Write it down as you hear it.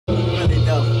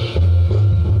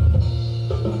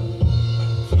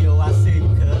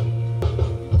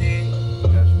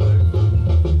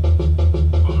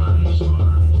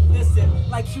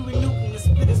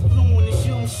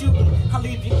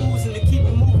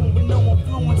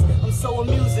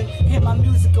my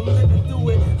music, I'm living through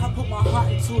it. I put my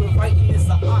heart into it, writing is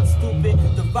an art stupid.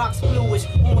 The rock's bluish,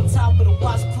 on top of the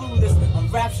watch clueless. I'm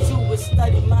rap's truest,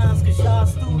 study minds cause y'all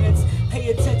students.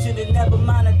 Pay attention and never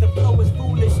mind that the flow is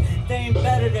foolish. They ain't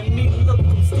better than me, look,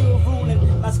 I'm still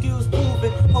ruling. My skills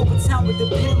proven, over time with the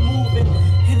pen moving.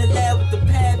 In the lab with the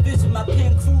pad vision, my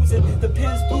pen cruising. The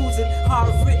pen's bruising,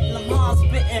 hard written, I'm hard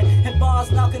spitting. And bars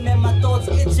knocking and my thoughts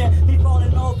itching. Me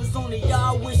falling off is only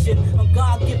y'all wishing. I'm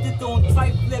God gifted doing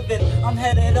Christ living. I'm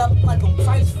headed up like I'm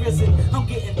Christ risen. I'm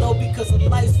getting low because I'm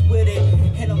nice with it.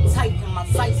 And I'm tight and my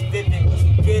sight's vivid.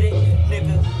 You get it,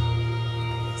 nigga?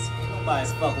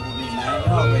 Nobody's fucking with me, man.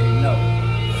 You already know.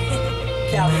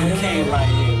 Calvin Kane right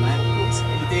here, man.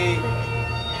 You dig?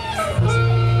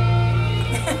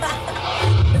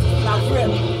 Now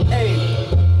rip, hey.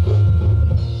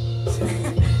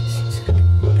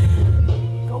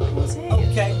 Go who's here?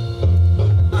 Okay.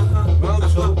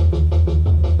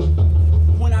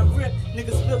 When I rip,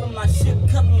 niggas feeling my shit,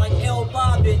 cutting like L.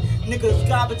 Bobbitt. Niggas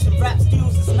garbage and rap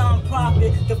skills is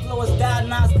non-profit. The flow is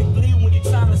diagnostic, bleed when you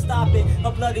trying to stop it.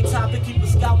 A bloody topic, keep a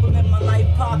scalpel in my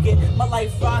knife pocket. My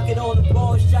life rocket, all the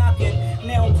balls jocking.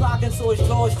 Now I'm clocking, so his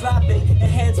jaws dropping.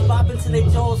 And heads bopping till they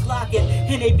jaws locking.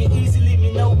 And they be easy, leave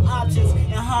me no options.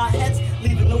 And hard heads,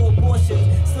 leaving no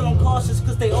abortions. Still I'm cautious,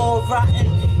 cause they all rotten.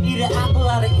 Eat an apple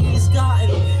out of Eve's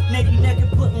garden. Naked,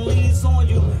 putting leaves on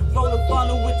you. Roll a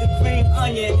funnel with the green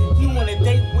onion. You want a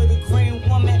date with a green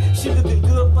woman? She looking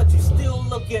good, but you still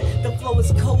looking. The flow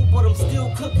is cold, but I'm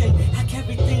still cooking. I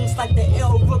carry things like the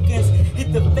L Rookins.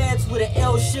 Hit the feds with an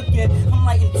L shookin'. I'm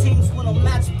lighting teams when I'm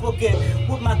match booking.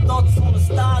 With my thoughts on the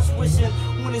stars wishing.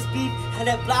 When it's beef, had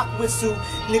that block whistle.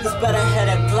 Niggas better have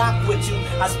that Glock with you.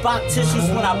 I spot tissues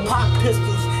when I pop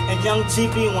pistols. And young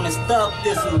GB when it's thug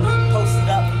thistle. Post it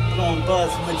up, blowing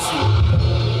buzz with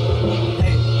you.